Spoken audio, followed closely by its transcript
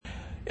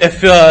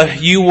If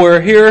you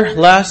were here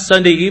last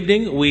Sunday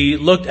evening, we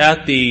looked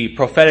at the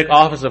prophetic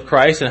office of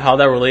Christ and how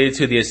that related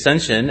to the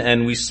Ascension,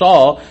 and we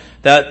saw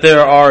that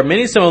there are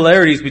many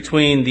similarities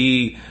between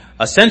the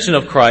Ascension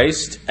of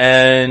Christ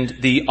and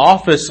the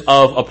office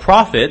of a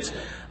prophet,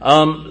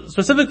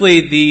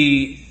 specifically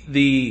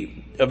the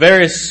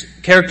various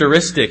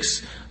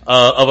characteristics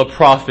of a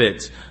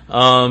prophet,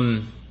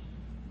 and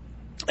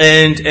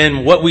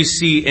what we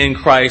see in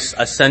Christ's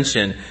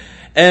Ascension.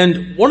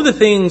 And one of the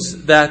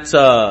things that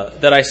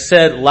I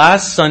said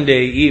last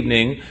Sunday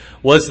evening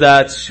was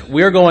that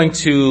we're going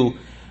to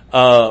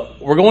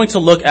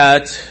look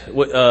at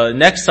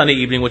next Sunday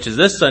evening, which is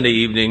this Sunday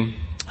evening,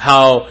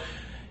 how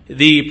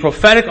the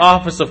prophetic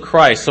office of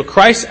Christ. So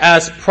Christ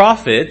as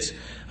prophet,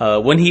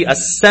 when he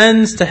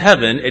ascends to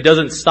heaven, it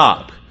doesn't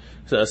stop.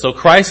 So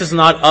Christ is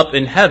not up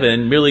in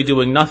heaven merely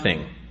doing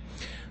nothing.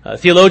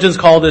 Theologians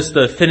call this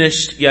the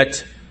finished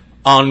yet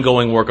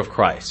ongoing work of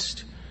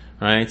Christ.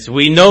 Right?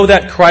 We know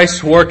that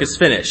Christ's work is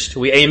finished.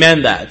 We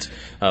amen that.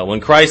 When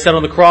Christ said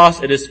on the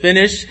cross, it is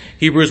finished.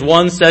 Hebrews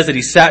 1 says that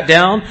he sat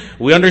down.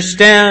 We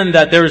understand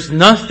that there is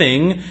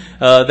nothing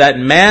that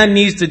man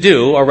needs to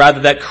do, or rather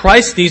that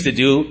Christ needs to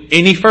do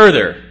any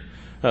further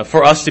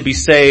for us to be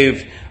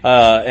saved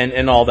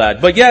and all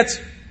that. But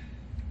yet,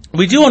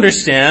 we do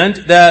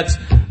understand that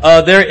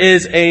there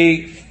is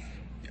a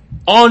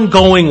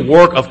ongoing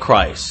work of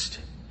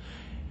Christ.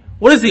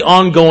 What is the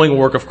ongoing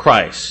work of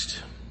Christ?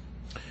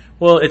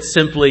 Well, it's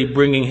simply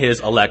bringing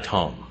his elect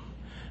home.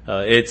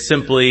 It's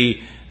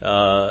simply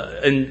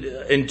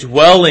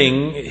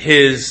indwelling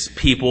his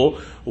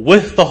people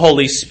with the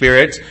Holy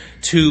Spirit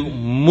to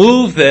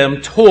move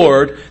them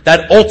toward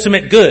that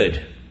ultimate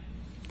good,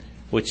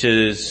 which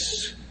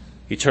is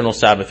eternal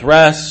Sabbath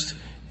rest,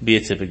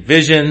 beatific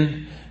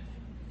vision,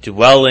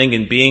 dwelling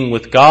and being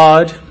with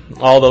God,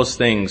 all those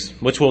things,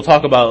 which we'll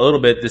talk about a little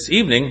bit this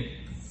evening.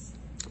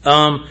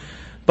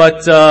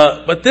 But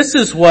this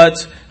is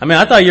what,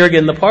 I thought you were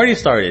getting the party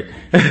started.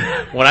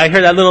 When I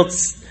hear that little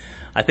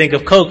I think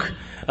of Coke.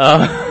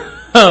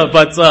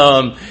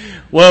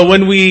 Well,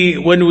 when we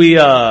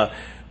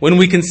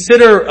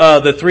consider,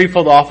 the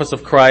threefold office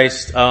of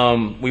Christ,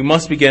 we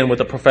must begin with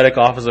the prophetic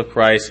office of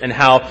Christ and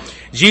how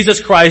Jesus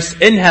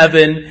Christ in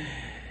heaven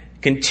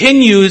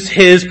continues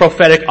his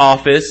prophetic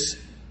office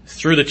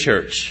through the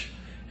church.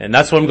 And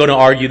that's what I'm going to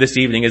argue this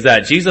evening, is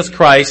that Jesus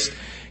Christ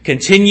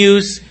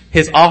continues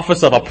his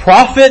office of a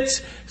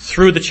prophet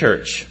through the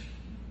church.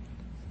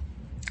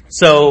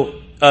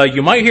 So,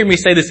 you might hear me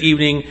say this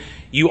evening,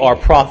 you are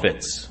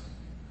prophets.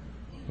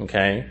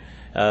 Okay?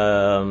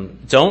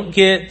 Don't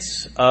get,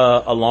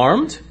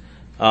 alarmed.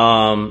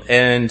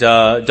 And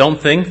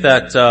don't think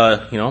that,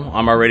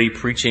 I'm already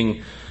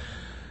preaching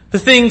the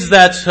things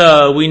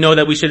that, we know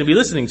that we shouldn't be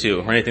listening to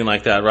or anything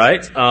like that,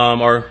 right?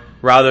 Or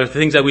rather, the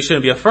things that we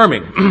shouldn't be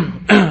affirming.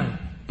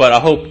 But I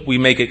hope I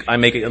make it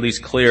at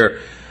least clear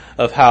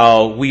of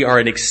how we are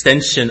an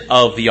extension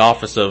of the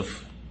office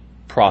of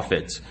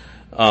prophet,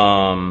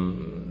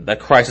 that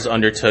Christ has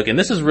undertook. And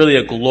this is really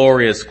a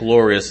glorious,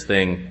 glorious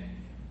thing.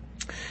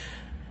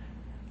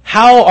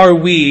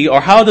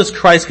 How does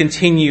Christ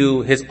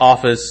continue his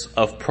office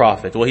of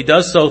prophet? Well, he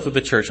does so through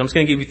the church. I'm just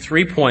going to give you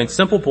 3 points,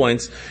 simple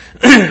points,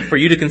 for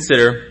you to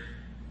consider,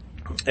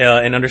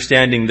 in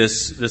understanding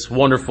this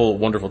wonderful,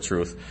 wonderful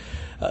truth.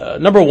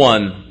 Number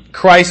 1,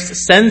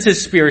 Christ sends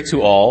his Spirit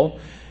to all,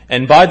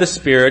 and by the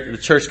Spirit, the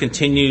church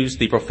continues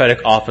the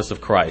prophetic office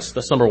of Christ.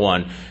 That's number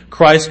 1.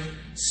 Christ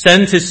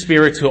sends his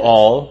Spirit to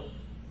all,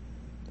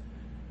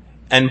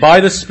 and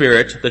by the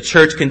Spirit, the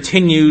church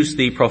continues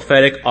the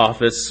prophetic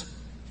office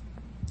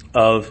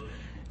of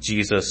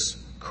Jesus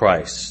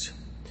Christ.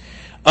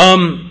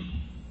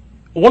 One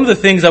of the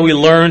things that we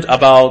learned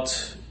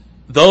about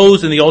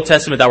those in the Old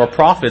Testament that were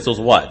prophets was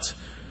what?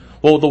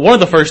 Well, one of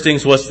the first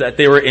things was that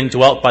they were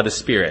indwelt by the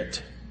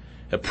Spirit.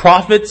 The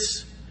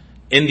prophets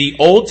in the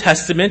Old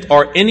Testament,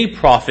 or any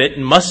prophet,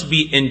 must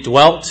be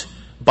indwelt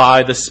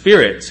by the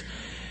Spirit.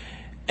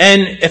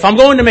 And if I'm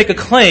going to make a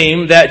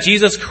claim that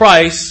Jesus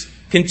Christ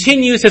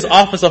continues his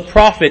office of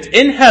prophet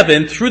in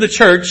heaven through the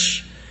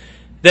church,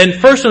 then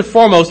first and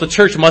foremost, the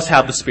church must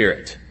have the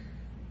Spirit.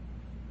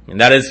 And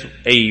that is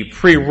a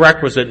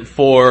prerequisite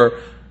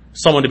for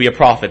someone to be a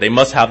prophet. They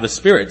must have the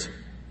Spirit.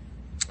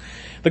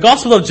 The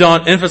Gospel of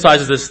John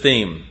emphasizes this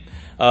theme,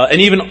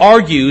 and even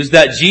argues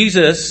that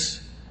Jesus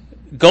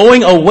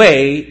going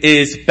away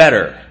is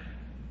better.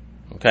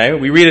 Okay,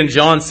 we read in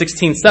John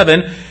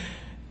 16:7,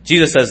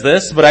 Jesus says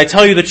this, "But I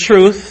tell you the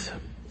truth,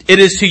 it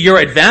is to your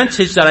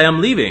advantage that I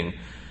am leaving.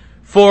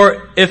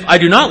 For if I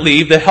do not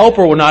leave, the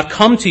Helper will not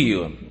come to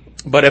you.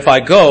 But if I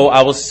go,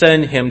 I will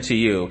send him to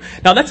you."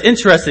 Now that's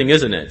interesting,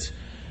 isn't it?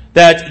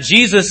 That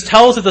Jesus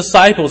tells the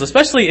disciples,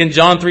 especially in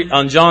John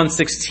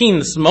 16,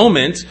 this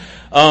moment,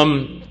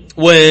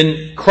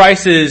 when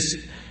Christ is,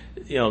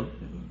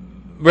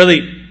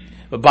 really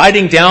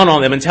biting down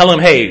on them and telling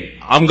them, "Hey,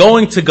 I'm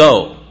going to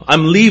go.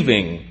 I'm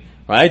leaving."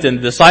 Right? And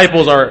the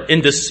disciples are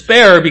in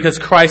despair because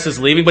Christ is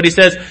leaving. But he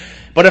says,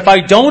 "But if I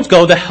don't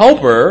go, the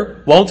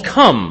Helper won't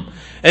come."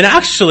 And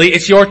actually,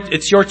 it's to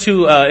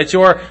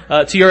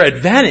your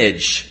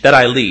advantage that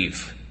I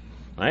leave.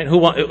 Right?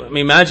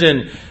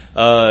 Imagine,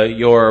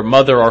 your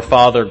mother or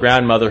father,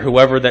 grandmother,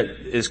 whoever that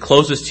is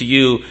closest to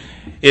you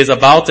is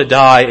about to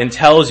die and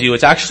tells you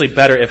it's actually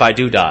better if I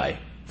do die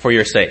for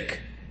your sake.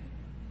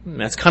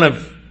 That's kind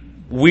of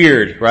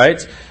weird,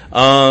 right?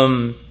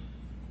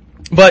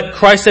 But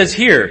Christ says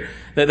here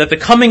that the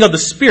coming of the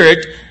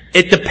Spirit,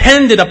 it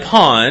depended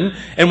upon,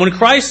 and when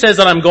Christ says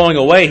that I'm going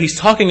away, he's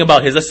talking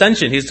about his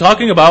ascension. He's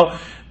talking about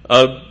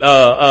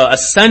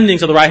ascending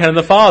to the right hand of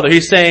the Father.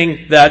 He's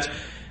saying that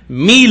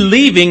me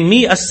leaving,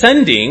 me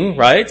ascending,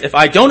 right? If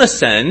I don't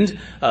ascend,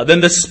 then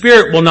the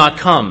Spirit will not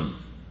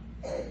come.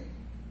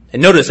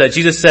 And notice that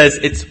Jesus says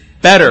it's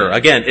better.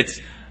 Again, it's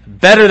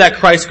better that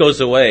Christ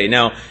goes away.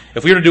 Now,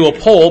 if we were to do a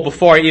poll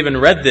before I even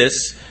read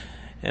this,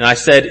 and I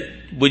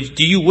said,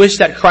 do you wish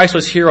that Christ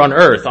was here on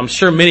earth? I'm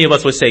sure many of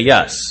us would say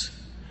yes.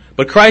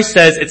 But Christ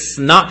says it's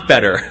not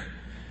better,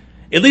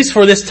 at least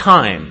for this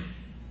time,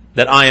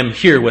 that I am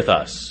here with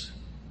us.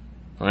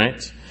 All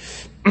right?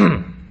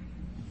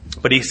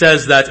 But he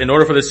says that in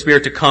order for the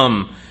Spirit to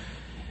come,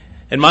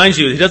 and mind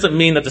you, he doesn't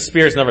mean that the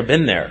Spirit's never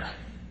been there.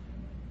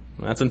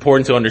 That's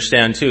important to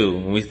understand too.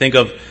 When we think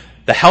of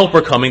the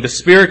Helper coming, the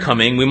Spirit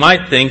coming, we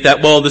might think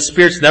that, well, the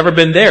Spirit's never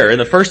been there. And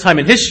the first time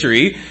in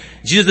history,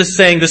 Jesus is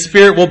saying the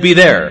Spirit will be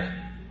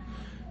there.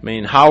 I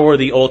mean, how were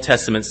the Old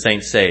Testament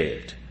saints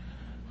saved?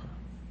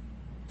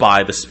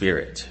 By the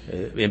Spirit,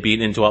 and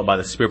being indwelt by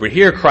the Spirit. But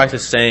here Christ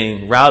is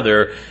saying,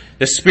 rather,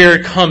 the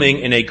Spirit coming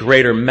in a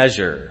greater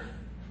measure.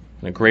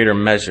 In a greater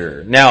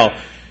measure.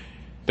 Now,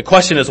 the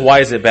question is,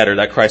 why is it better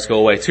that Christ go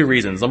away? Two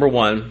reasons. Number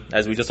one,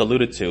 as we just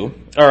alluded to,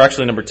 or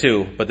actually number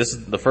two, but this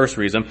is the first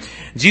reason.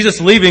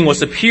 Jesus leaving was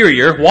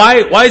superior.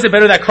 Why is it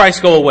better that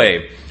Christ go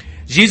away?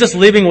 Jesus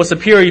leaving was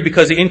superior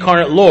because the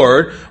incarnate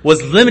Lord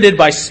was limited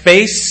by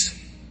space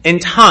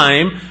and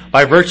time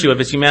by virtue of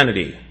his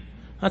humanity.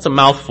 That's a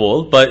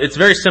mouthful, but it's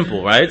very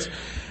simple, right?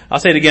 I'll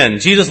say it again.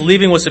 Jesus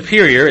leaving was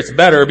superior. It's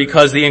better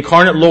because the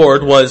incarnate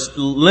Lord was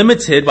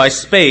limited by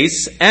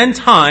space and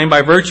time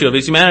by virtue of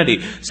his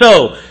humanity.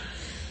 So,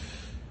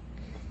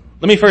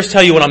 let me first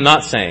tell you what I'm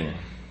not saying.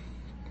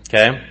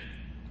 Okay?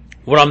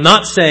 What I'm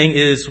not saying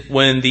is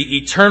when the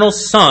eternal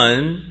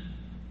Son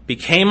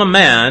became a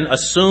man,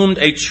 assumed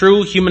a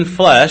true human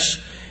flesh,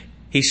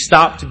 he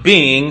stopped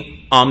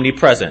being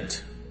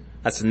omnipresent.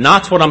 That's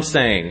not what I'm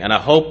saying. And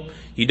I hope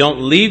you don't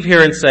leave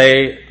here and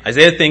say,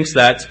 Isaiah thinks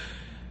that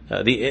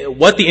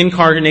what the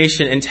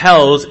incarnation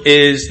entails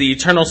is the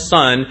eternal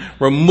Son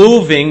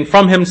removing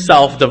from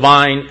himself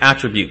divine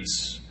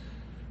attributes.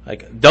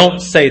 Like, don't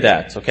say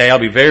that, okay? I'll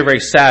be very, very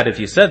sad if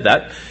you said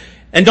that.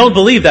 And don't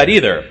believe that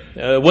either.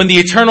 When the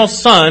eternal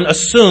Son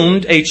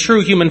assumed a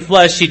true human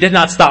flesh, he did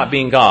not stop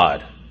being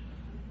God.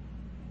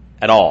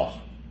 At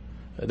all.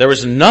 There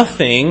was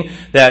nothing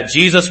that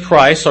Jesus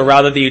Christ, or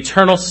rather the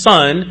eternal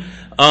Son,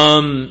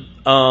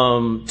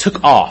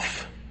 took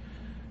off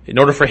in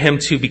order for him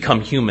to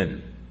become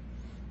human.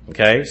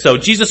 Okay? So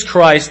Jesus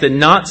Christ did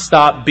not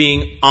stop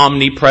being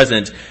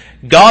omnipresent.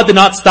 God did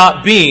not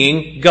stop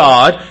being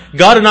God.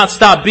 God did not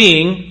stop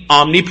being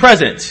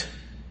omnipresent.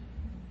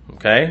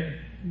 Okay?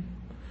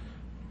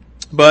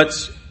 But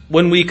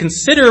when we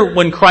consider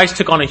when Christ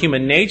took on a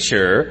human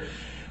nature,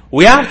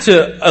 we have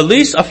to at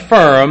least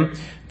affirm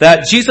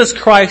that Jesus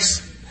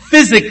Christ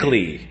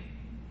physically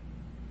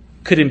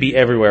couldn't be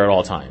everywhere at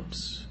all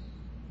times.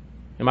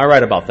 Am I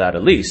right about that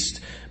at least?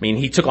 I mean,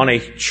 he took on a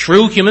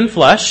true human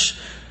flesh,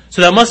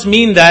 so that must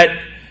mean that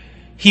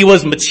he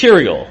was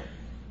material.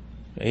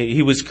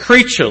 He was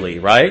creaturely,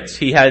 right?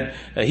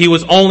 He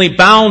was only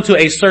bound to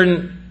a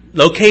certain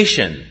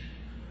location.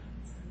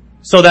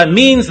 So that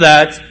means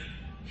that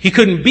he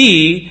couldn't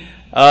be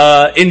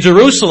in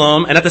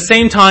Jerusalem and at the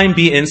same time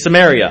be in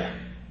Samaria.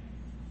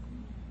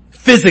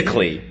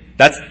 Physically.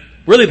 That's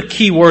really the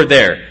key word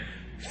there.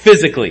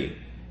 Physically.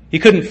 He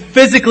couldn't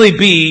physically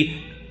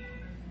be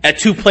at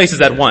two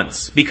places at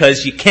once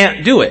because you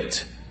can't do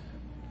it.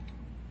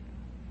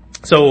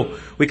 So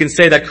we can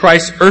say that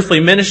Christ's earthly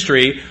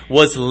ministry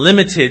was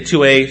limited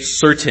to a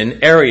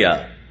certain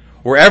area.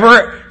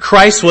 Wherever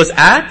Christ was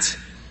at,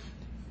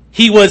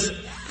 he was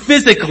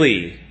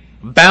physically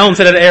bound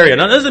to that area.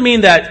 Now, that doesn't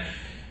mean that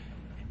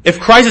if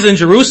Christ is in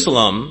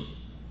Jerusalem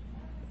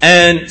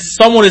and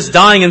someone is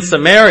dying in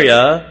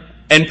Samaria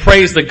and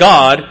prays to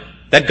God,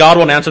 that God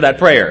won't answer that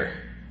prayer.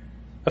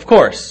 Of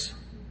course,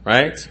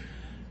 right?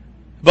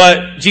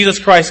 But Jesus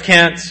Christ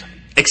can't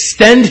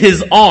extend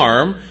his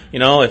arm. You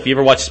know, if you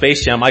ever watch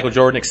Space Jam, Michael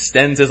Jordan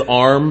extends his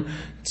arm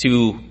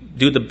to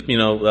do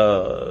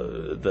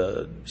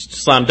the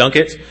slam dunk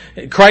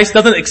it. Christ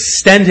doesn't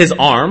extend his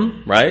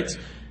arm, right,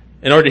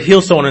 in order to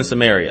heal someone in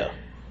Samaria.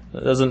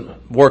 It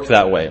doesn't work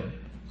that way.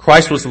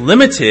 Christ was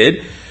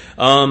limited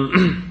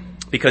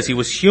because he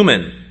was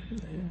human,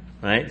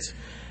 right?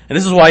 And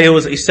this is why it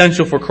was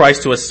essential for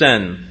Christ to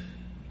ascend.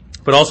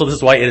 But also this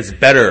is why it is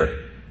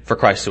better for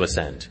Christ to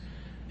ascend.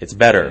 It's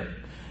better.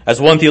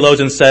 As one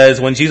theologian says,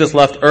 when Jesus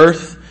left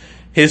earth,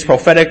 his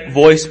prophetic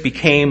voice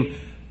became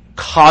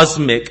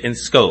cosmic in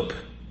scope.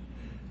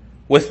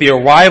 with the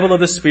arrival of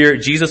the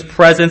Spirit, Jesus'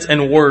 presence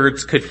and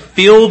words could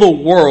fill the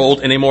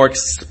world in a more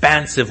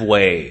expansive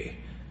way.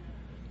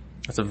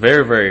 That's a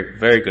very, very,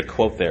 very good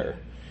quote there.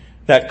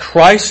 That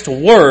Christ's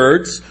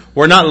words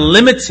were not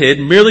limited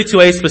merely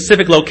to a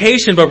specific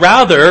location, but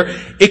rather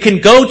it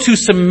can go to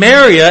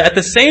Samaria at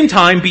the same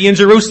time be in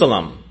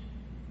Jerusalem.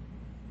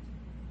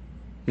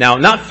 Now,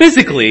 not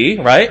physically,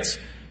 right?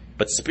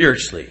 But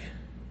spiritually.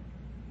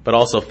 But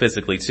also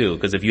physically too.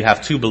 Because if you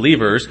have two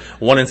believers,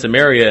 one in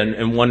Samaria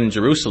and one in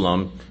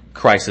Jerusalem,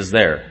 Christ is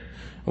there.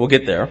 We'll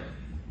get there.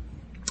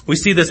 We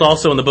see this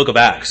also in the book of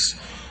Acts,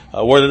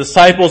 where the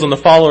disciples and the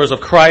followers of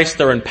Christ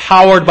are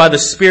empowered by the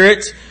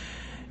Spirit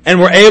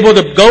and were able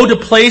to go to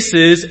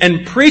places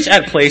and preach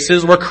at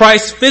places where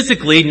Christ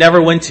physically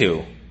never went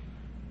to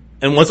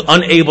and was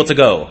unable to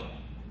go.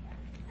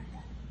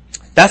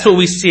 That's what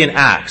we see in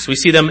Acts. We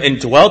see them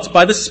indwelt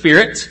by the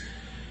Spirit,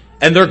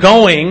 and they're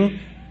going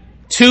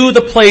to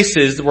the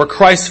places where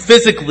Christ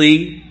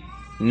physically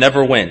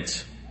never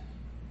went.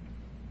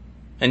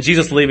 And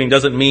Jesus leaving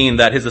doesn't mean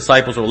that his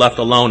disciples were left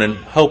alone and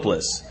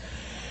hopeless.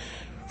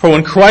 For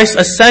when Christ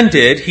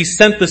ascended, he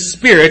sent the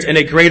Spirit in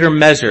a greater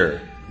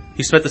measure.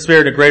 He sent the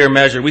Spirit in a greater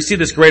measure. We see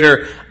this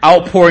greater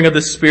outpouring of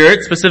the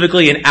Spirit,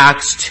 specifically in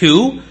Acts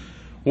 2,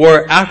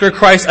 where after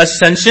Christ's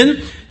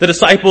ascension, the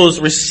disciples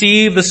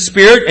receive the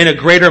Spirit in a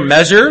greater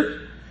measure.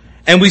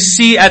 And we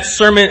see at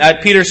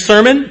Peter's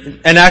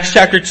sermon in Acts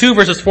chapter 2,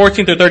 verses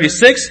 14 through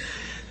 36,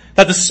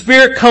 that the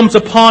Spirit comes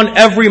upon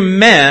every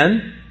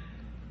man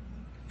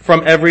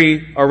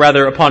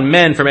upon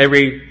men from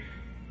every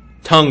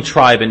tongue,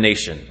 tribe, and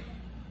nation.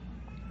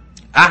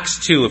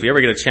 Acts 2, if you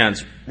ever get a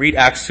chance, read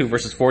Acts 2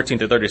 verses 14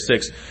 to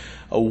 36.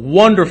 A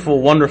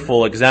wonderful,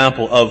 wonderful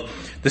example of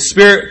the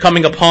Spirit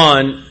coming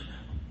upon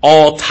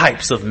all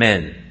types of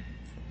men.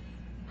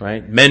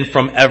 Right? Men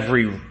from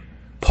every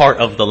part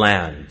of the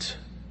land.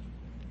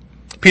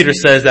 Peter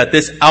says that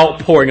this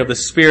outpouring of the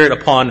Spirit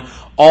upon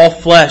all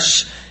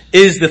flesh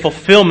is the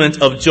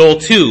fulfillment of Joel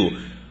 2,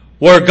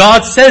 where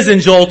God says in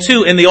Joel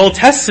 2 in the Old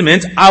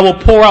Testament, I will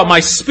pour out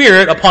my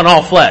Spirit upon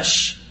all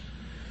flesh.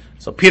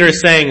 So Peter is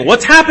saying,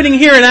 what's happening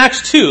here in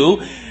Acts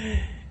 2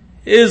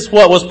 is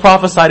what was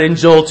prophesied in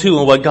Joel 2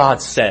 and what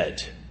God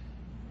said.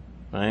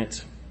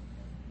 Right?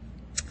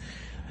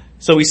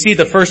 So we see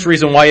the first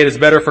reason why it is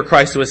better for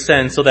Christ to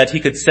ascend, so that he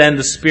could send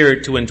the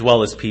Spirit to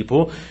indwell his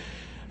people.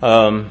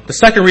 The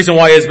second reason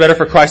why it is better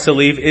for Christ to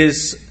leave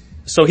is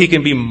so he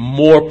can be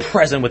more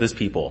present with his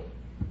people.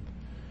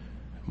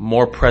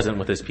 More present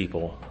with his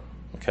people.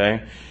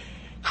 Okay?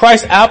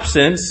 Christ's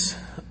absence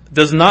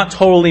does not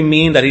totally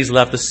mean that he's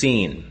left the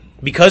scene.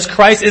 Because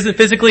Christ isn't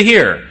physically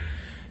here,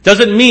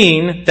 doesn't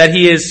mean that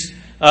he is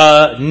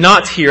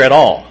not here at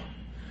all.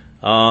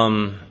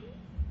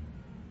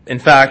 In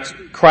fact,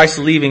 Christ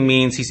leaving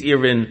means he's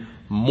even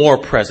more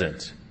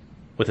present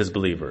with his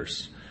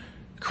believers.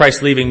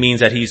 Christ leaving means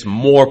that he's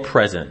more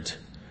present.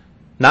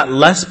 Not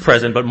less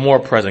present, but more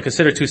present.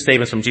 Consider two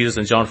statements from Jesus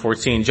in John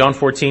 14. John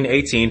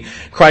 14:18,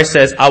 Christ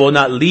says, I will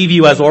not leave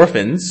you as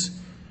orphans.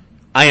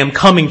 I am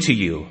coming to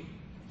you.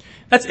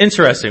 That's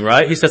interesting,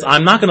 right? He says,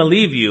 I'm not going to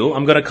leave you.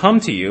 I'm going to come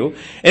to you.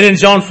 And in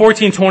John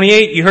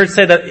 14:28, you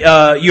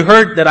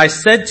heard that I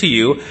said to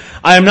you,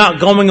 I am not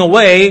going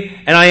away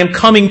and I am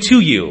coming to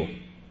you.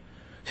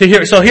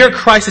 So here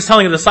Christ is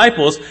telling the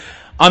disciples,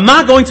 I'm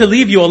not going to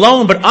leave you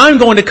alone, but I'm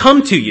going to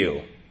come to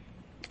you.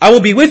 I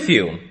will be with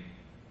you.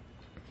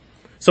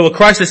 So what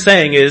Christ is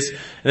saying is, and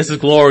this is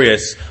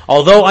glorious,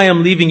 although I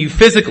am leaving you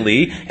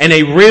physically, in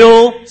a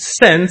real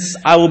sense,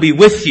 I will be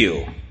with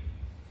you.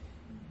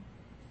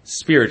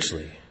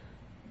 Spiritually.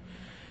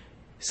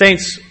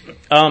 Saints,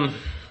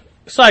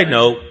 side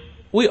note,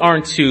 we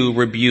aren't to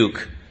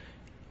rebuke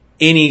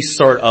any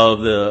sort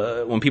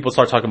of when people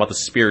start talking about the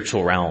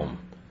spiritual realm.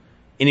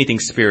 Anything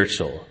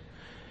spiritual.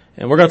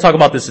 And we're going to talk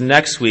about this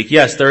next week.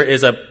 Yes, there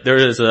is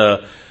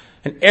an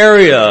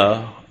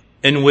area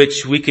in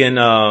which we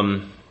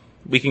can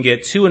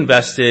get too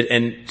invested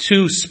and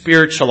too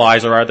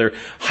spiritualized, or rather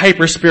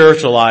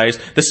hyper-spiritualize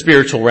the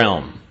spiritual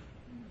realm.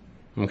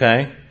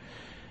 Okay?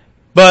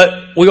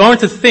 But we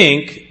aren't to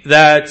think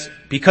that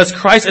because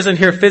Christ isn't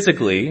here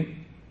physically,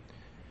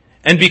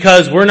 and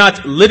because we're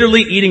not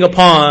literally eating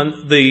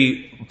upon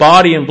the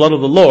body and blood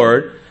of the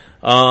Lord,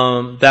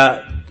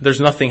 that there's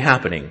nothing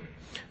happening.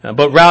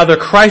 But rather,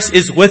 Christ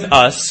is with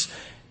us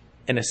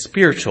in a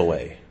spiritual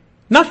way.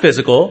 Not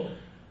physical,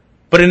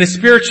 but in a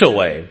spiritual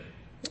way,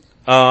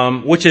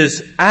 which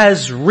is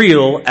as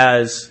real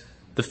as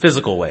the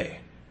physical way.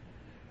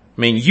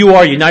 I mean, you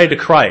are united to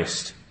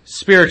Christ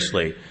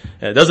spiritually.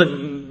 It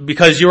doesn't,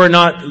 because you are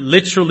not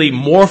literally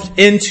morphed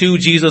into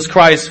Jesus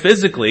Christ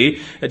physically,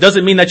 it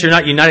doesn't mean that you're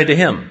not united to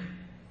Him.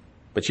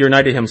 But you're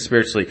united to Him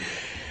spiritually.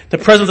 The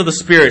presence of the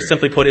Spirit,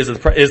 simply put, is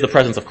the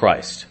presence of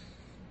Christ.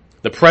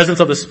 The presence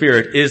of the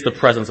Spirit is the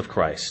presence of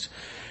Christ.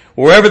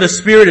 Wherever the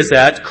Spirit is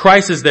at,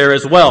 Christ is there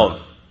as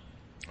well.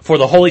 For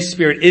the Holy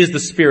Spirit is the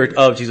Spirit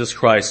of Jesus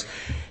Christ.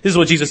 This is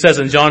what Jesus says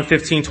in John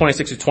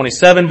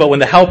 15:26-27. But when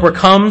the Helper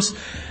comes,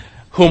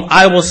 whom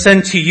I will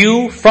send to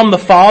you from the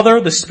Father,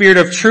 the Spirit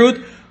of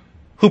truth,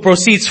 who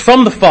proceeds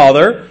from the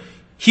Father,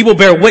 he will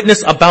bear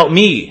witness about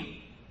me.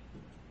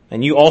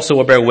 And you also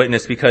will bear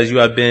witness because you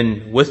have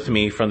been with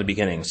me from the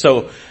beginning.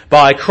 So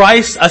by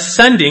Christ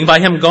ascending, by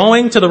him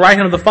going to the right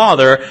hand of the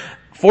Father,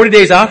 40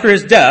 days after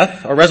his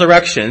death or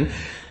resurrection,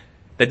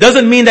 that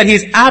doesn't mean that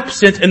he's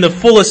absent in the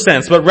fullest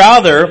sense, but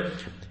rather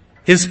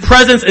his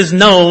presence is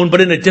known,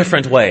 but in a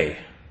different way.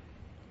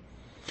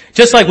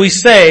 Just like we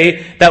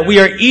say that we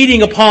are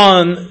eating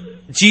upon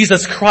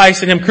Jesus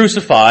Christ and him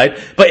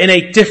crucified, but in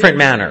a different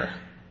manner.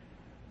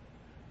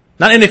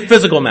 Not in a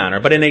physical manner,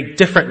 but in a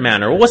different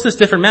manner. Well, what's this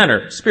different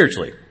manner?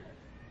 Spiritually.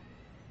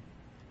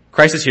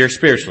 Christ is here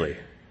spiritually.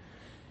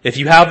 If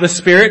you have the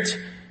Spirit,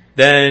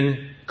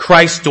 then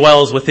Christ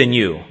dwells within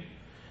you.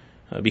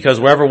 Because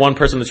wherever one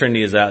person in the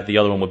Trinity is at, the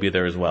other one will be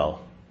there as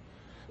well.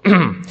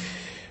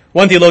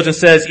 One theologian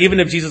says, even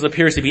if Jesus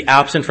appears to be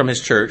absent from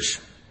his church,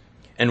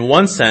 in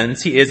one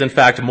sense, he is in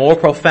fact more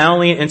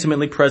profoundly and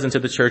intimately present to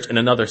the church in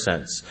another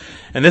sense.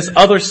 And this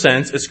other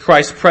sense is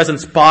Christ's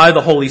presence by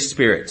the Holy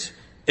Spirit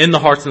in the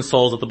hearts and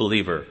souls of the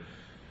believer.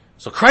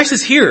 So Christ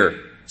is here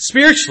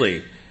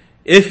spiritually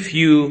if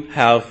you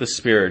have the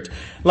Spirit.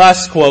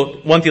 Last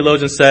quote, one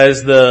theologian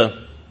says,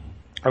 the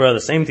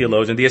same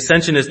theologian, the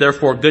Ascension is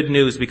therefore good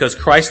news because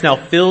Christ now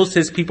fills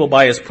his people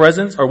by his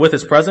presence, or with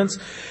his presence,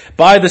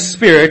 by the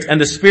Spirit, and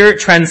the Spirit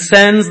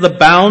transcends the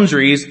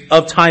boundaries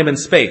of time and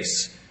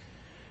space.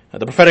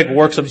 The prophetic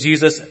works of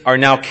Jesus are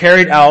now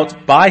carried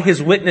out by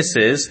his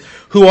witnesses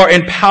who are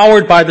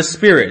empowered by the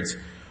Spirit.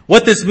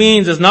 What this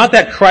means is not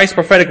that Christ's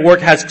prophetic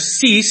work has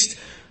ceased,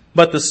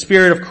 but the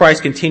Spirit of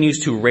Christ continues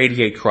to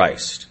radiate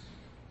Christ.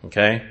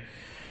 Okay?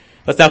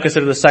 Let's now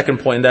consider the second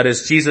point, and that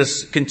is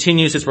Jesus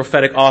continues his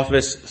prophetic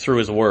office through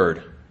his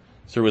word.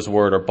 Through his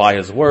word or by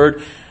his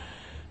word.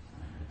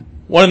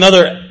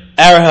 Another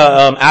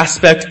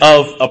aspect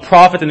of a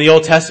prophet in the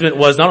Old Testament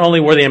was not only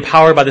were they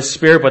empowered by the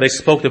Spirit, but they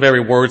spoke the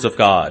very words of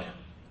God.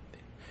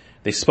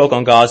 They spoke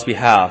on God's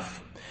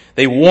behalf.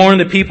 They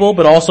warned the people,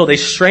 but also they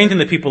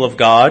strengthened the people of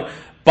God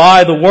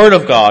by the word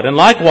of God. And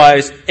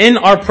likewise, in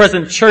our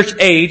present church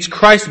age,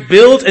 Christ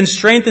builds and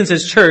strengthens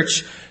his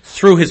church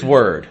through his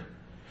word.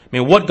 I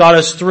mean, what got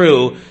us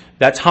through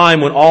that time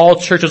when all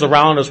churches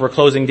around us were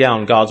closing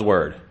down? God's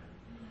word.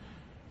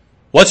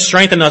 What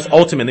strengthened us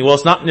ultimately? Well,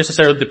 it's not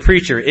necessarily the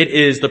preacher. It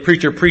is the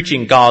preacher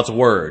preaching God's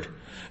word.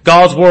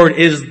 God's word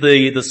is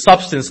the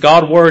substance.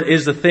 God's word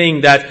is the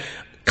thing that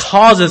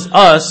causes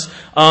us,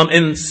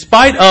 in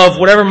spite of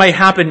whatever might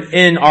happen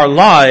in our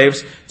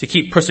lives, to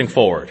keep pushing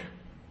forward.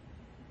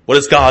 What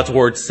does God's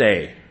word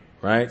say?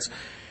 Right?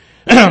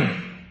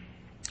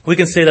 We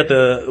can say that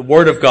the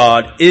word of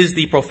God is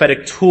the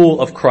prophetic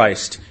tool of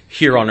Christ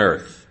here on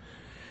earth.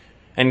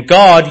 And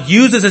God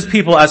uses his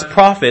people as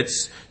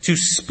prophets to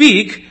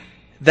speak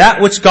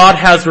that which God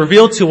has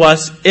revealed to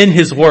us in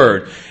his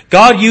word.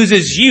 God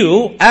uses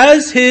you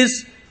as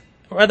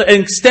an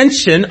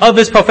extension of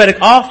his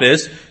prophetic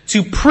office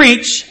to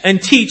preach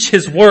and teach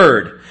his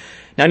word.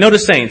 Now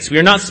notice, saints, we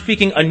are not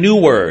speaking a new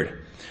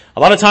word. A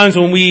lot of times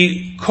when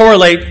we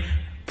correlate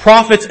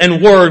prophets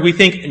and word, we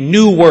think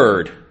new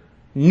word,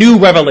 new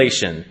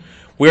revelation.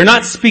 We are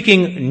not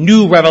speaking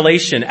new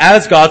revelation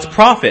as God's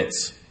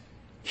prophets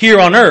here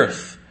on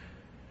earth,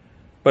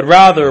 but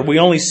rather we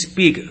only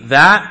speak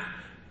that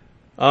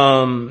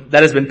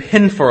has been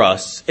penned for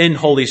us in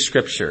Holy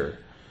Scripture.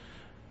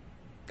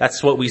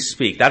 That's what we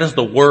speak. That is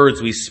the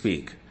words we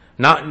speak.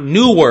 Not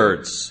new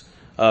words,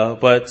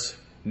 but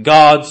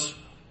God's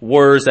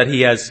words that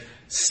he has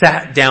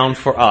sat down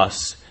for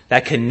us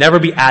that can never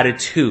be added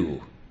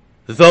to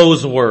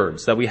those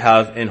words that we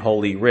have in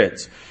Holy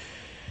Writ.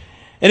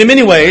 And in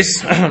many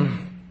ways,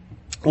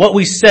 what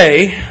we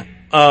say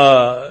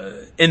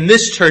in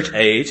this church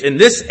age, in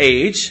this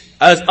age,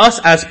 as us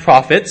as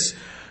prophets,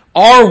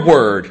 our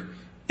word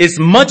is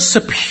much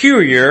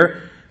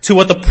superior to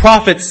what the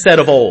prophets said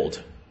of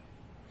old.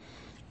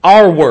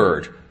 Our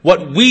word,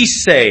 what we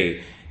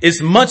say,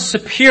 is much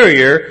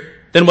superior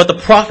than what the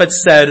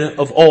prophets said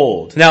of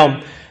old.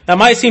 Now, that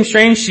might seem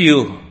strange to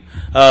you.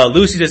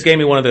 Lucy just gave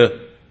me one of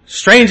the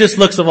strangest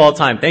looks of all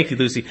time. Thank you,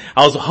 Lucy.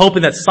 I was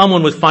hoping that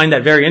someone would find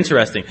that very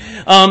interesting.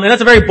 And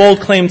that's a very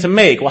bold claim to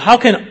make. Well, how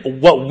can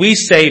what we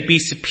say be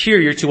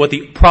superior to what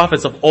the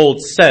prophets of old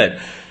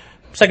said?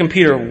 2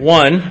 Peter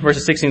 1,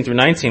 verses 16 through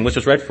 19, which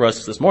was read for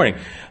us this morning.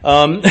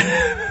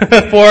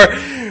 For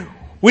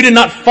we did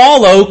not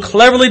follow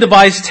cleverly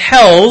devised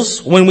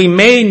tales when we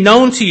made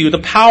known to you the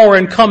power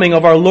and coming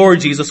of our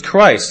Lord Jesus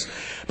Christ.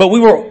 But we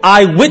were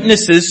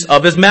eyewitnesses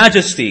of his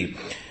majesty.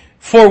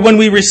 For when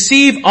he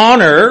received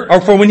honor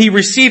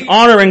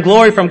and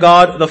glory from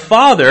God the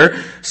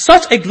Father,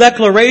 such a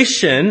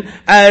declaration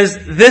as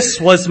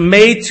this was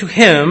made to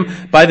him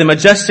by the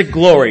majestic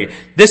glory.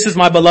 This is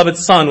my beloved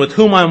Son, with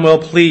whom I am well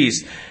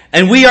pleased.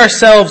 And we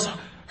ourselves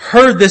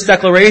heard this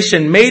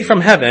declaration made from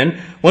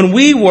heaven when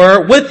we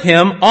were with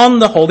him on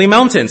the holy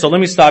mountain. So let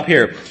me stop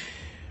here.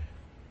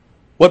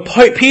 What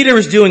Peter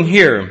is doing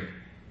here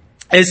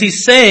is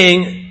he's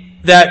saying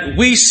that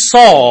we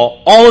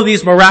saw all of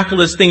these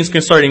miraculous things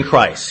concerning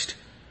Christ.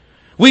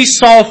 We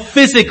saw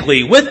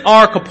physically, with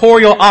our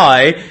corporeal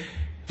eye,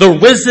 the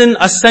risen,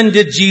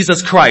 ascended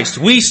Jesus Christ.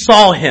 We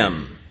saw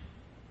him.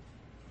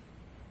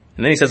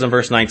 And then he says in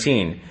verse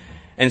 19,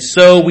 and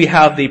so we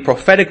have the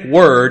prophetic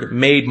word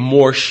made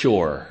more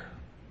sure.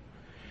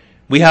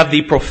 We have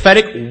the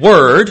prophetic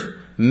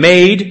word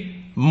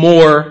made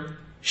more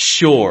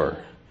sure.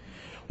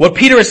 What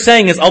Peter is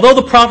saying is, although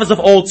the prophets of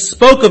old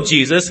spoke of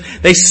Jesus,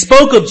 they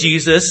spoke of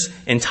Jesus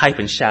in type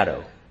and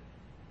shadow.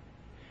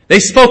 They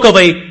spoke of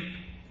a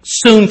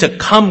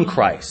soon-to-come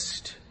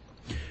Christ.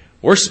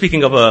 We're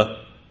speaking of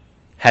a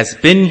has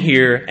been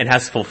here and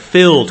has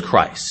fulfilled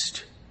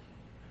Christ.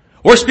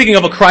 We're speaking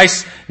of a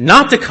Christ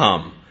not to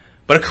come,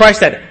 but a Christ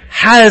that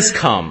has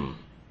come.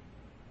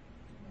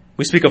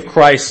 We speak of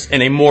Christ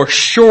in a more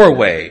sure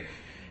way,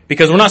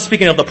 because we're not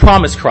speaking of the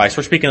promised Christ,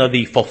 we're speaking of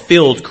the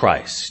fulfilled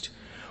Christ.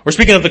 We're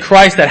speaking of the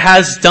Christ that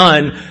has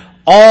done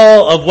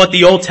all of what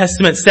the Old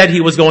Testament said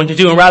he was going to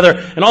do,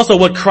 and also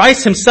what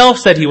Christ himself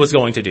said he was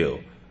going to do.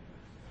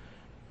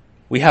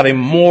 We have a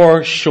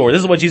more sure.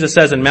 This is what Jesus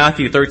says in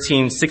Matthew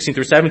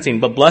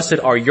 13:16-17. But blessed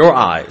are your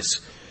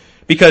eyes,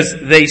 because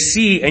they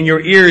see, and your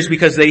ears,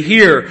 because they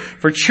hear.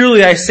 For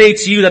truly I say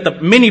to you that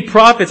the many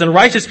prophets and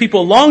righteous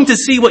people long to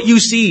see what you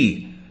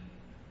see,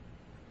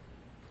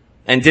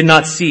 and did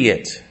not see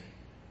it,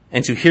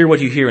 and to hear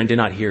what you hear and did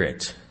not hear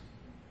it.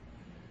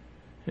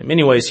 In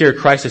many ways here,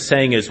 Christ is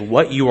saying is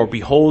what you are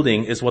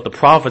beholding is what the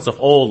prophets of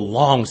old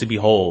longs to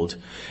behold.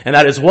 And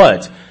that is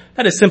what?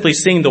 That is simply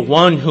seeing the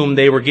one whom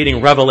they were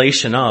getting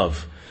revelation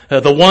of.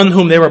 The one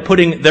whom they were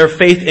putting their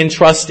faith and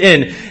trust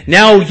in.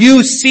 Now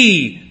you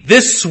see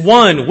this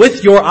one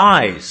with your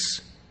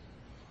eyes.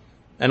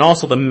 And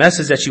also the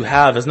message that you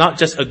have is not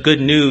just a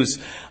good news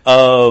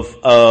of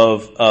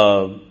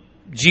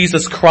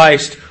Jesus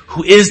Christ,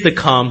 who is to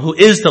come, who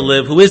is to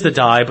live, who is to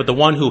die, but the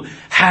one who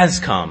has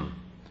come.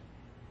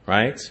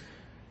 Right?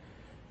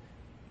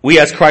 We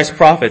as Christ's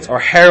prophets are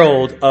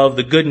herald of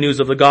the good news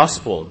of the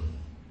gospel.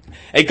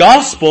 A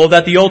gospel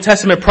that the Old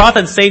Testament prophets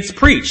and saints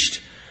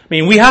preached. I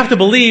mean, we have to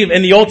believe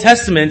in the Old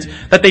Testament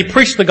that they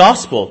preached the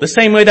gospel the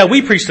same way that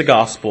we preach the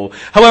gospel.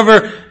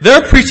 However,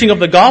 their preaching of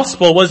the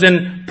gospel was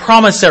in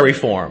promissory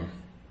form.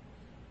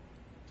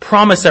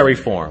 Promissory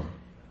form.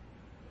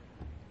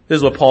 This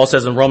is what Paul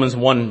says in Romans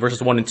 1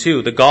 verses 1 and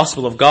 2. The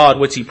gospel of God,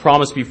 which he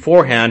promised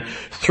beforehand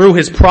through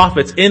his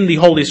prophets in the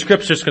Holy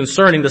Scriptures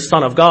concerning the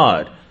Son of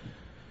God.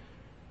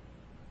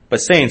 But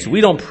saints, we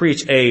don't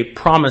preach a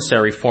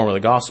promissory form of the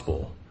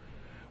gospel.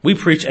 We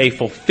preach a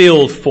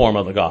fulfilled form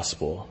of the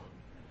gospel.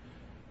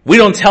 We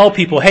don't tell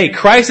people, hey,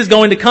 Christ is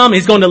going to come,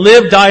 he's going to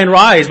live, die, and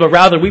rise, but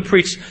rather we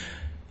preach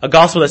a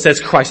gospel that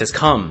says Christ has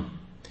come.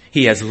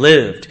 He has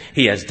lived,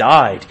 he has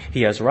died,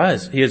 he has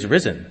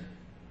risen.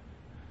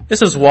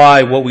 This is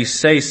why what we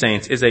say,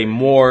 saints, is a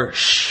more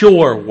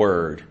sure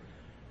word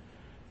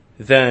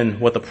than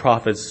what the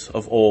prophets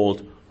of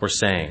old were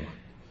saying.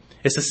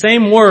 It's the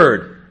same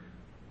word.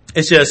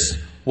 It's just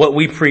what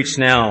we preach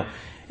now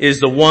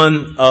is the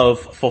one of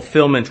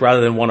fulfillment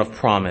rather than one of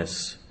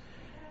promise.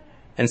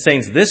 And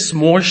saints, this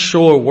more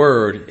sure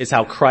word is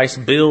how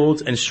Christ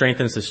builds and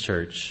strengthens his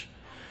church.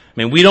 I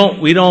mean, we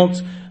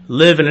don't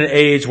live in an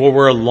age where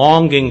we're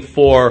longing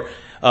for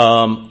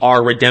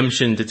our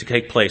redemption to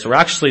take place. We're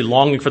actually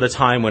longing for the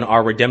time when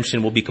our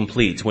redemption will be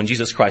complete, when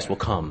Jesus Christ will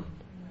come.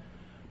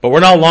 But we're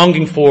not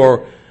longing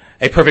for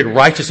a perfect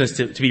righteousness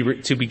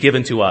to be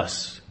given to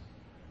us.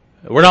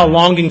 We're not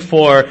longing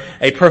for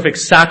a perfect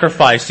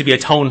sacrifice to be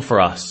atoned for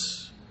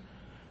us.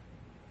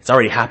 It's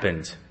already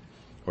happened.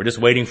 We're just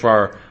waiting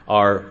for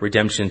our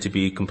redemption to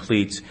be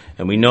complete,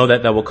 and we know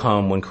that will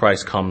come when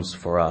Christ comes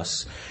for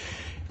us.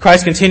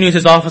 Christ continues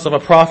his office of a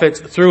prophet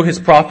through his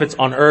prophets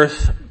on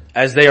earth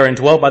as they are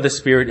indwelt by the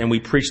Spirit, and we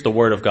preach the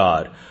Word of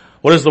God.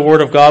 What is the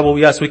Word of God? Well,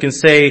 yes, we can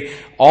say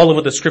all of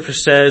what the Scripture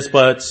says,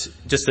 but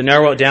just to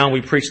narrow it down,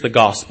 we preach the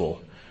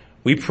gospel.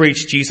 We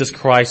preach Jesus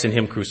Christ and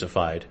him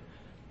crucified.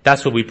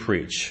 That's what we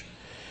preach.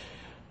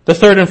 The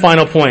third and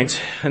final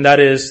point, and that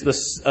is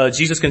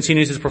Jesus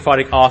continues his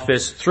prophetic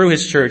office through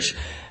his church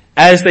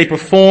as they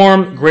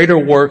perform greater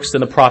works than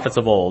the prophets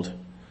of old.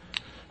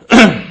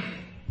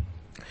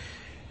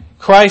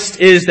 Christ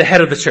is the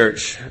head of the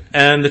church,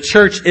 and the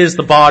church is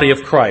the body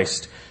of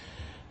Christ.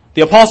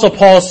 The Apostle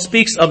Paul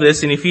speaks of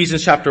this in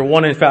Ephesians chapter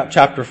 1 and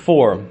chapter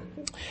 4.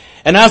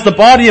 And as the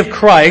body of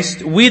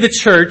Christ, we the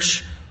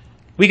church,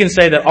 we can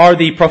say that are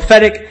the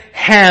prophetic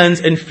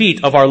hands and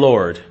feet of our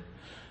Lord.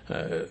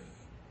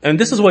 And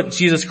this is what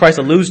Jesus Christ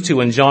alludes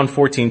to in John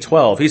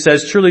 14:12. He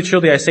says, truly,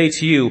 truly, I say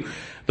to you,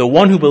 the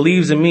one who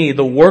believes in me,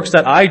 the works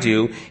that I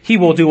do, he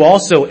will do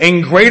also,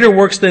 and greater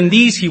works than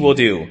these he will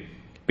do,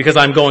 because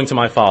I'm going to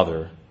my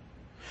Father.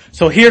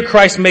 So here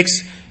Christ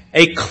makes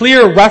a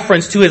clear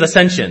reference to his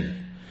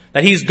ascension,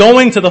 that he's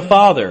going to the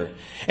Father.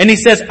 And he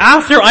says,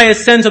 after I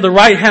ascend to the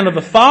right hand of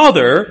the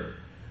Father,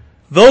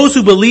 those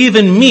who believe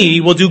in me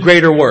will do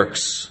greater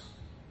works.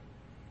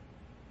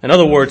 In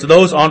other words,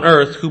 those on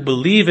earth who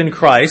believe in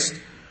Christ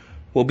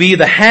will be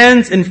the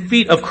hands and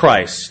feet of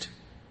Christ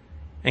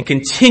and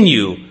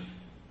continue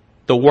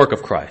the work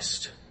of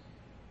Christ.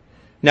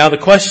 Now the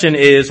question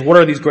is, what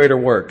are these greater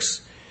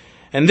works?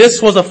 And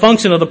this was a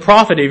function of the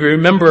prophet. If you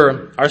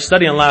remember our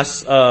study on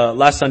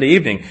last Sunday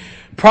evening,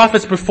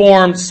 prophets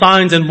performed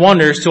signs and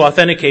wonders to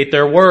authenticate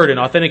their word and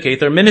authenticate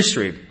their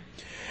ministry.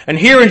 And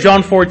here in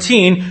John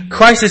 14,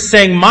 Christ is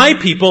saying, my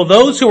people,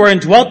 those who are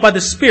indwelt by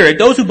the Spirit,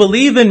 those who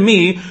believe in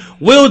me,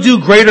 will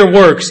do greater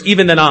works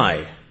even than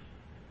I.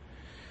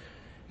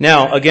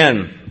 Now,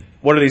 again,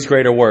 what are these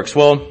greater works?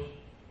 Well,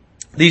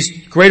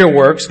 these greater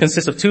works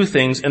consist of two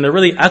things, and they're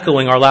really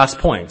echoing our last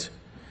point.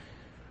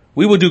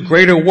 We will do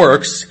greater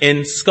works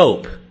in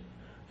scope.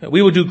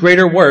 We will do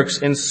greater works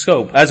in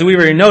scope. As we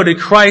already noted,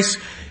 Christ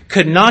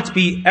could not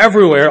be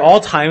everywhere all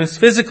times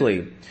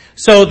physically.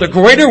 So the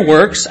greater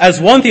works,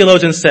 as one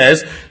theologian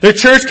says, the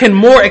church can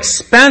more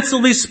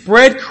expansively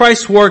spread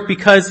Christ's work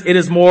because it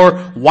is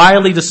more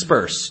widely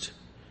dispersed.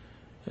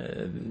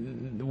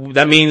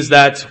 That means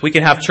that we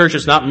can have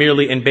churches not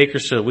merely in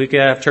Bakersfield. We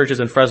can have churches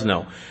in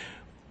Fresno.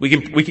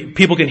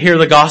 People can hear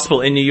the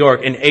gospel in New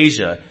York, in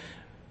Asia,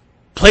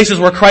 places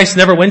where Christ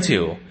never went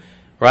to,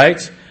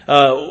 right?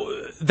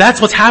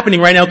 That's what's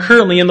happening right now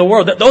currently in the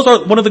world. Those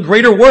are one of the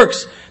greater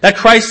works that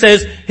Christ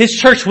says His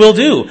church will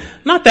do.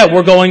 Not that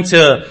we're going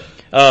to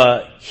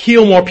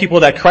heal more people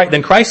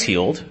than Christ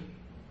healed.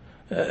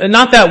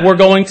 Not that we're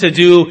going to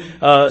do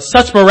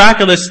such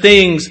miraculous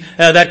things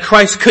that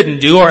Christ couldn't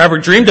do or ever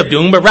dreamed of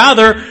doing, but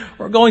rather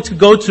we're going to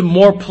go to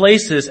more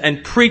places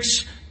and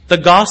preach the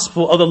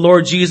gospel of the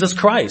Lord Jesus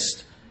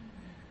Christ.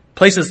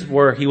 Places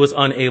where He was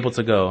unable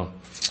to go.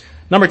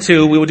 Number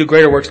two, we will do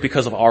greater works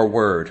because of our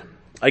word.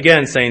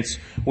 Again, saints,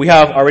 we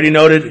have already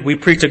noted we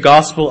preach a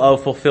gospel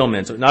of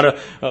fulfillment.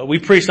 We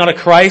preach not a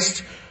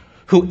Christ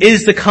who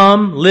is to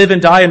come, live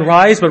and die and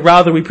rise, but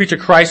rather we preach a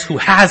Christ who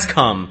has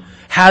come,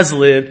 has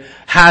lived,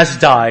 has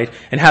died,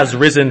 and has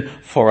risen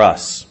for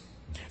us.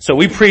 So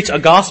we preach a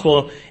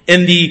gospel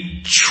in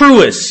the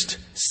truest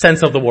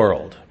sense of the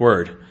word.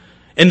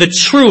 In the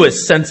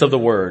truest sense of the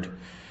word.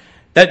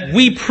 That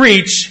we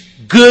preach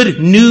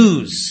good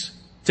news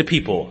to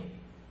people.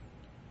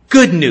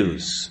 Good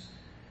news.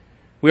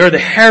 We are the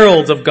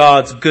heralds of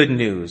God's good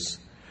news.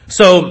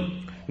 So,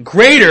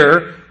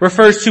 greater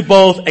refers to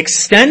both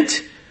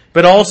extent,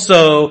 but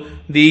also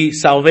the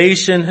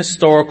salvation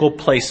historical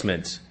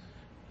placement.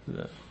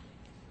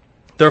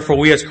 Therefore,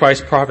 we as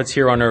Christ's prophets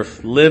here on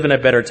earth live in a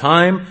better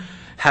time,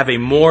 have a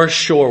more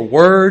sure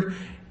word,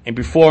 and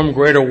perform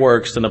greater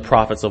works than the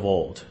prophets of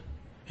old.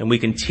 And we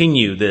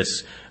continue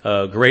this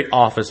great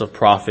office of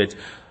prophet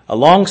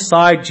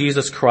alongside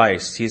Jesus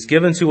Christ. He's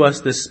given to us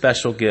this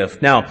special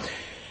gift. Now,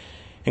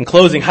 in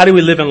closing, how do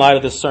we live in light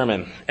of this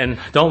sermon? And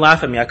don't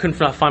laugh at me. I couldn't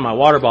find my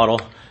water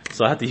bottle,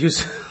 so I had to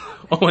use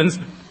Owen's.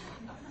 In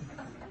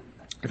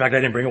fact,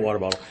 I didn't bring a water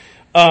bottle.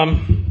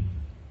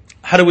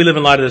 How do we live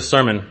in light of this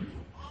sermon?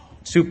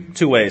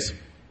 Two ways.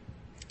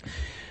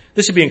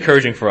 This should be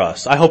encouraging for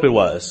us. I hope it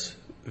was.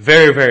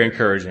 Very, very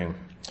encouraging.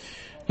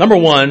 Number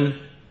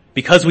one,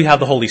 because we have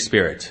the Holy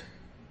Spirit.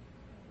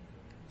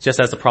 Just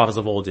as the prophets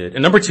of old did.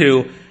 And number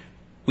two,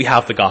 we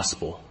have the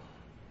gospel.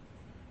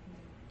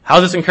 How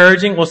is this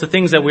encouraging? Well, it's the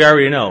things that we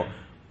already know.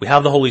 We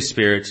have the Holy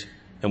Spirit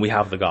and we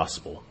have the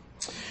gospel.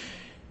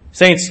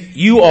 Saints,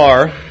 you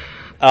are,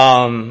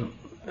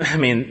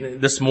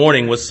 this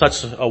morning was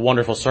such a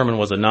wonderful sermon,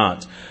 was it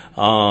not?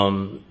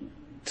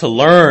 To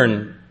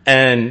learn,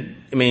 and,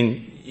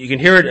 you can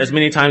hear it as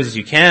many times as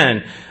you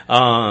can,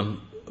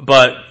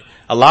 but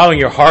allowing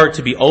your heart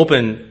to be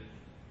open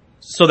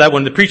so that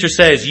when the preacher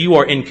says you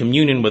are in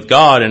communion with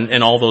God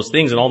and all those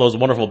things and all those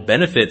wonderful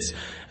benefits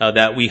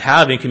that we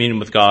have in communion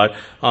with God,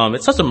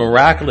 it's such a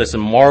miraculous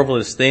and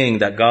marvelous thing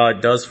that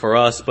God does for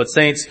us. But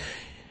saints,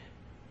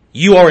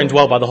 you are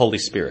indwelt by the Holy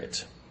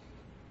Spirit.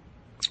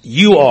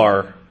 You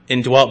are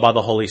indwelt by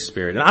the Holy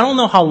Spirit. And I don't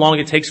know how long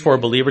it takes for a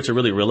believer to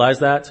really realize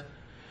that.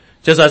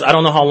 Just as I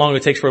don't know how long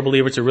it takes for a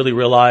believer to really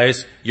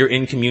realize you're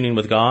in communion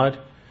with God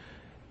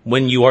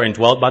when you are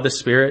indwelt by the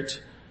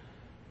Spirit.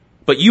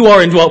 But you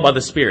are indwelt by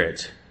the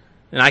Spirit.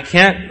 And I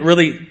can't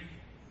really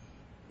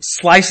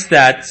slice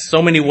that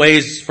so many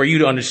ways for you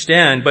to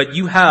understand, but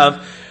you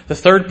have the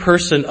third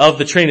person of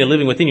the Trinity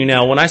living within you.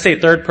 Now, when I say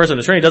third person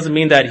of the Trinity, it doesn't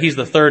mean that He's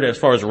the third as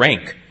far as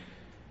rank.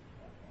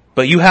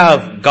 But you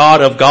have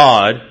God of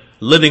God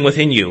living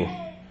within you.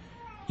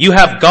 You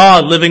have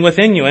God living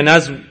within you. And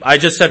as I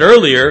just said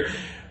earlier,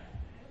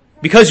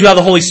 because you have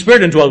the Holy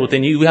Spirit indwelling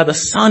within you, you have the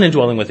Son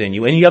indwelling within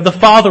you, and you have the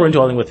Father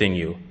indwelling within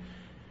you.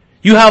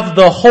 You have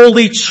the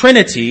Holy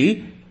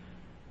Trinity,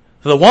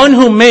 the one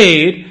who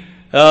made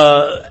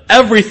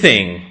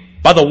everything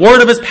by the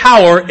word of His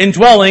power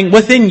indwelling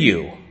within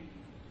you.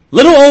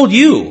 Little old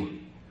you.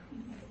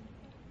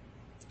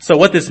 So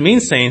what this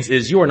means, saints,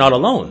 is you are not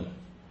alone.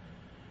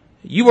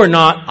 You are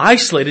not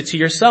isolated to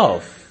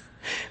yourself.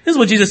 This is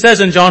what Jesus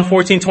says in John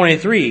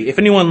 14:23. If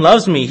anyone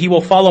loves me, he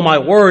will follow my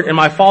word, and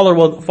my Father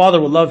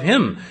will love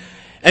him.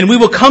 And we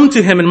will come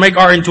to him and make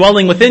our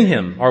indwelling within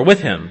him, or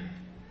with him.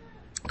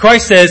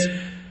 Christ says,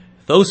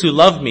 those who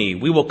love me,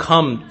 we will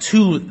come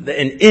to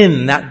and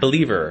in that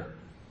believer.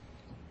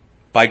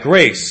 By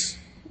grace,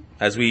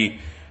 as we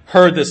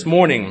heard this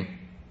morning,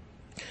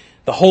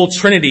 The whole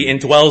Trinity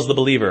indwells the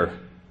believer.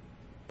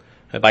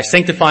 By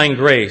sanctifying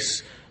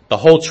grace, the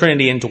whole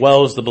Trinity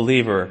indwells the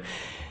believer.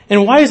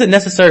 And why is it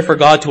necessary for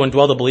God to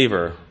indwell the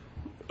believer?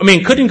 I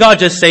mean, couldn't God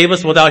just save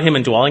us without Him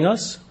indwelling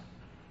us?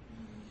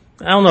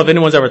 I don't know if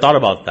anyone's ever thought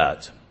about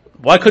that.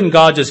 Why couldn't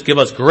God just give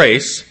us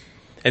grace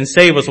and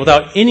save us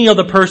without any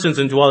other persons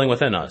indwelling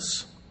within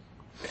us?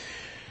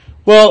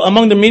 Well,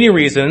 among the many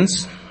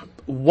reasons,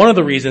 one of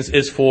the reasons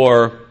is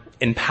for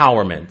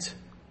empowerment.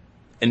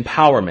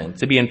 Empowerment,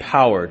 to be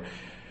empowered.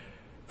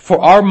 For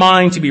our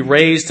mind to be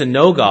raised to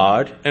know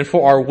God, and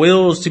for our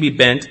wills to be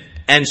bent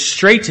and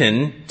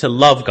straightened to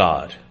love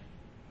God.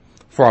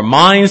 For our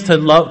minds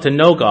to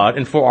know God,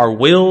 and for our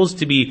wills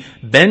to be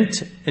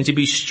bent and to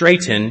be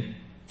straightened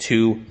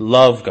to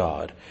love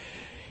God.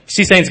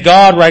 See, saints,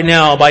 God right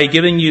now, by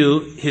giving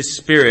you His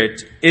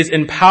Spirit, is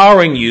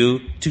empowering you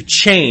to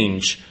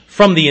change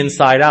from the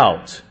inside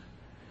out.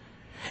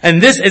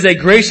 And this is a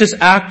gracious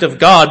act of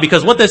God,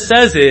 because what this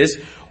says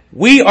is,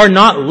 we are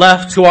not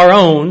left to our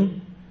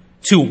own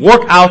to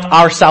work out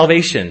our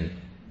salvation.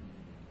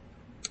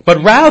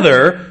 But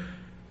rather,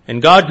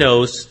 and God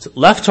knows,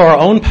 left to our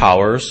own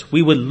powers,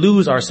 we would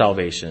lose our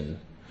salvation.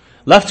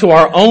 Left to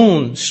our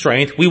own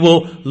strength, we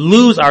will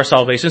lose our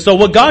salvation. So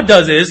what God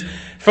does is,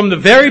 from the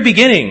very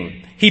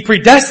beginning, He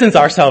predestines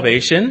our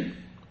salvation.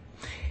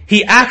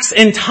 He acts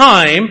in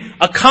time,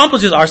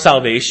 accomplishes our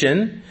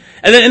salvation.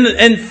 And then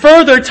in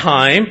further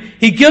time,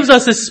 He gives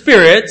us His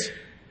Spirit,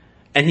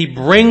 and He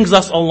brings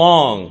us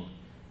along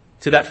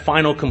to that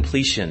final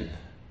completion.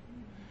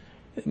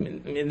 I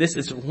mean, this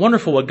is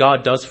wonderful what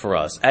God does for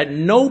us. At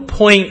no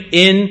point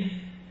in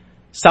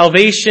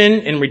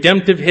salvation and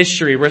redemptive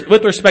history,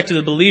 with respect to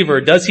the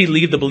believer, does He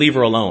leave the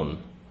believer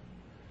alone.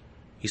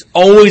 He's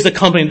always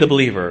accompanying the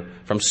believer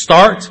from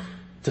start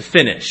to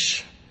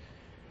finish.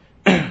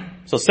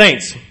 So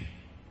saints,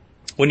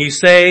 when you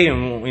say,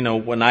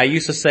 and when I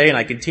used to say, and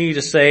I continue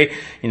to say,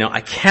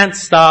 I can't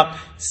stop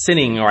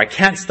sinning, or I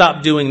can't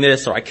stop doing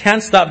this, or I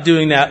can't stop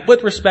doing that,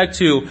 with respect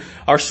to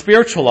our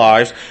spiritual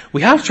lives,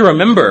 we have to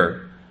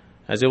remember,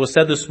 as it was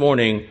said this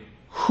morning,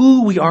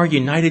 who we are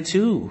united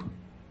to.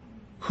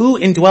 Who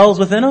indwells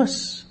within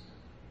us?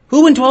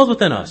 Who indwells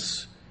within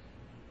us?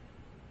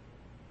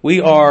 We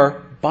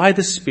are, by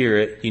the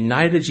Spirit,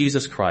 united to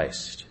Jesus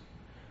Christ.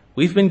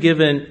 We've been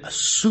given a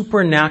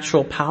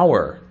supernatural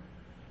power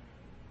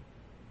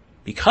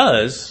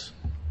because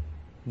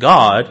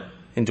God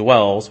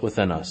indwells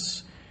within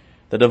us.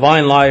 The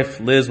divine life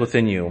lives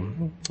within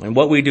you. And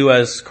what we do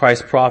as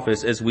Christ's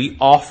prophets is we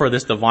offer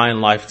this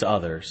divine life to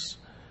others.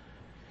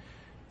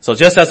 So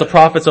just as the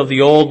prophets of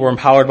the old were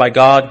empowered by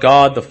God,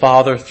 God the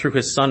Father, through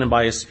His Son and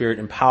by His Spirit,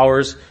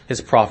 empowers His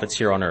prophets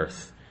here on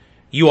earth.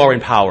 You are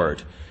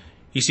empowered.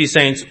 You see,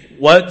 saints,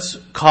 what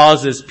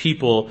causes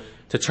people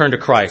to turn to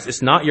Christ?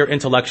 It's not your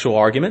intellectual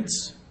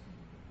arguments.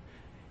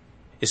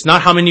 It's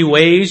not how many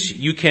ways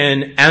you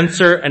can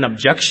answer an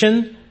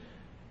objection,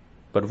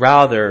 but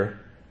rather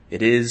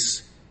it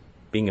is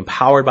being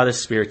empowered by the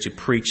Spirit to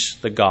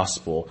preach the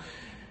gospel.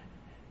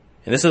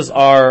 And this is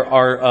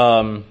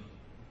our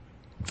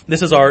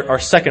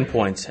second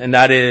point, and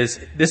that is,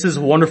 this is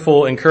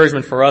wonderful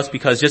encouragement for us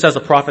because just as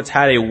the prophets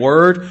had a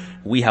word,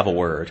 we have a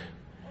word.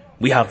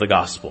 We have the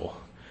gospel.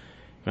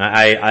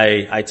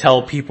 I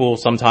tell people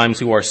sometimes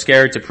who are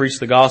scared to preach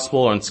the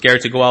gospel and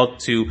scared to go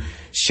out to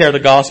share the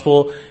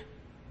gospel,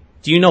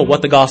 do you know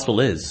what the gospel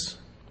is?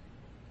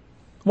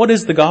 What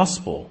is the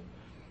gospel?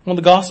 Well,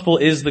 the gospel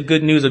is the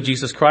good news of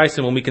Jesus Christ,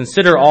 and when we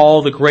consider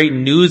all the great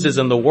newses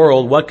in the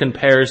world, what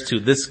compares to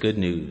this good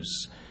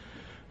news?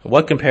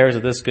 What compares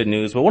to this good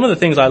news? But one of the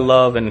things I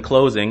love in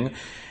closing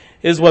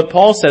is what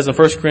Paul says in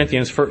 1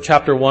 Corinthians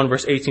chapter 1,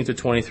 verse 18 to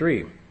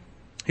 23.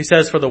 He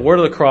says, "For the word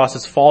of the cross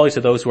is folly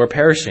to those who are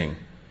perishing,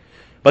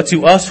 but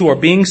to us who are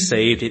being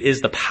saved, it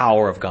is the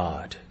power of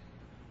God.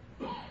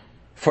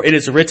 For it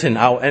is written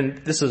out," and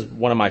this is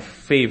one of my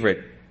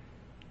favorite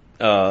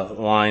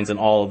lines in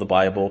all of the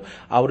Bible,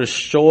 "I will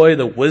destroy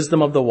the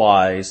wisdom of the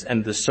wise,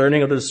 and the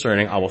discerning of the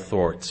discerning I will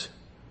thwart."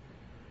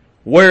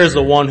 Where is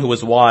the one who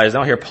is wise?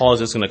 Now here Paul is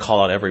just going to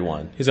call out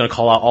everyone. He's going to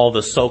call out all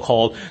the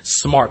so-called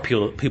smart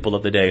people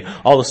of the day,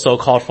 all the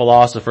so-called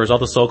philosophers, all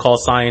the so-called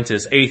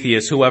scientists,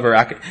 atheists, whoever,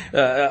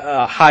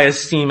 high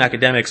esteem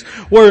academics.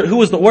 Where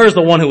is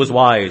the one who is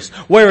wise?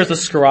 Where is the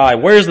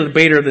scribe? Where is the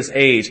debater of this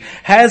age?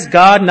 Has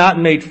God not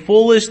made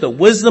foolish the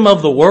wisdom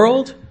of the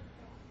world?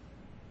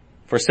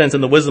 For since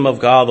in the wisdom of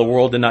God, the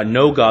world did not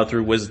know God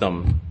through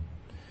wisdom,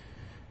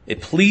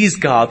 it pleased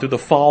God through the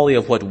folly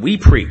of what we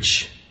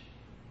preach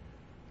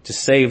to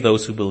save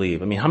those who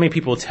believe. I mean, how many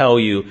people tell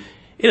you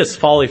it is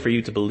folly for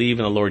you to believe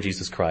in the Lord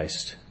Jesus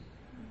Christ?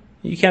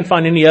 You can't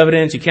find any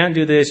evidence. You can't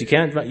do this. You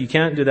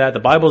can't do that. The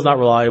Bible is not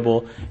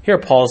reliable. Here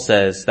Paul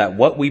says that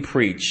what we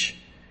preach,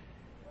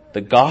 the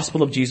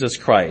gospel of Jesus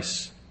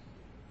Christ,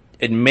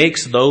 it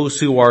makes those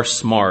who are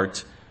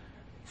smart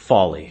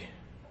folly.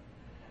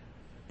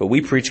 But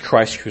we preach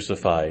Christ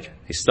crucified,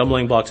 a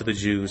stumbling block to the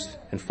Jews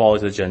and folly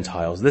to the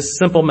Gentiles. This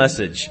simple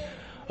message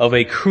of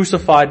a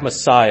crucified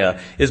Messiah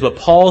is what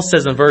Paul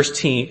says in verse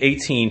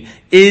 18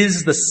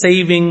 is the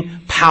saving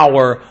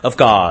power of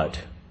God.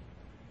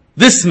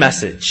 This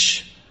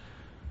message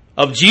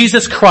of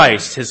Jesus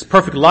Christ, his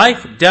perfect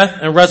life, death,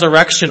 and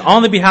resurrection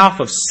on the behalf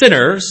of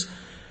sinners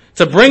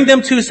to bring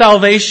them to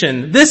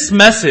salvation, this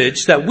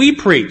message that we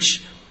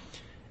preach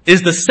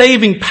is the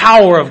saving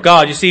power of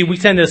God. You see, we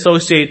tend to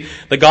associate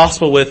the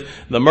gospel with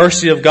the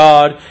mercy of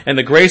God and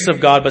the grace of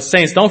God, but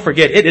saints, don't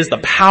forget, it is the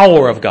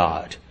power of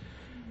God.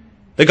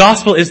 The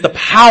gospel is the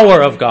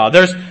power of God.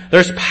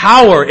 There's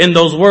power in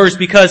those words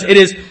because it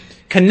is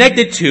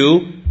connected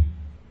to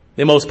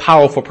the most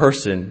powerful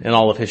person in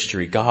all of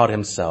history, God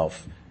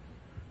himself.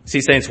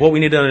 See, saints, what we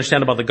need to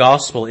understand about the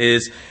gospel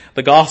is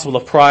the gospel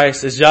of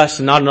Christ is just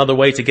not another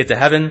way to get to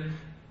heaven.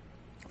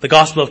 The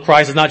gospel of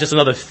Christ is not just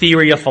another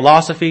theory of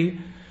philosophy.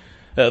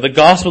 The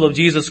gospel of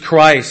Jesus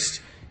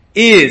Christ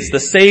is the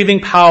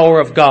saving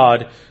power of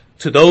God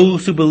to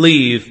those who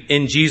believe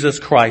in Jesus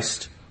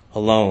Christ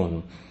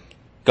alone.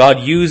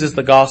 God uses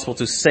the gospel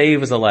to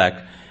save his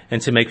elect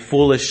and to make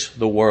foolish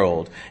the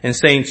world. And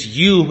saints,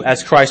 you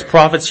as Christ's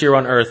prophets here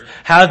on earth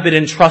have been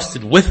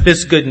entrusted with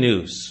this good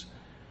news.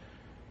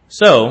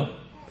 So,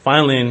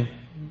 finally in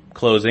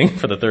closing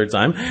for the third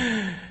time,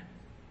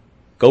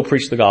 go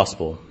preach the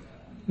gospel.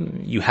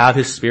 You have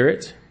his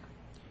Spirit.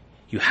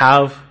 You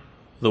have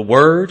the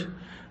Word.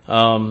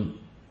 And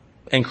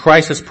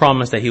Christ has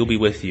promised that he will be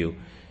with you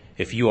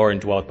if you are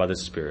indwelt by the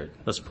Spirit.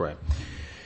 Let's pray.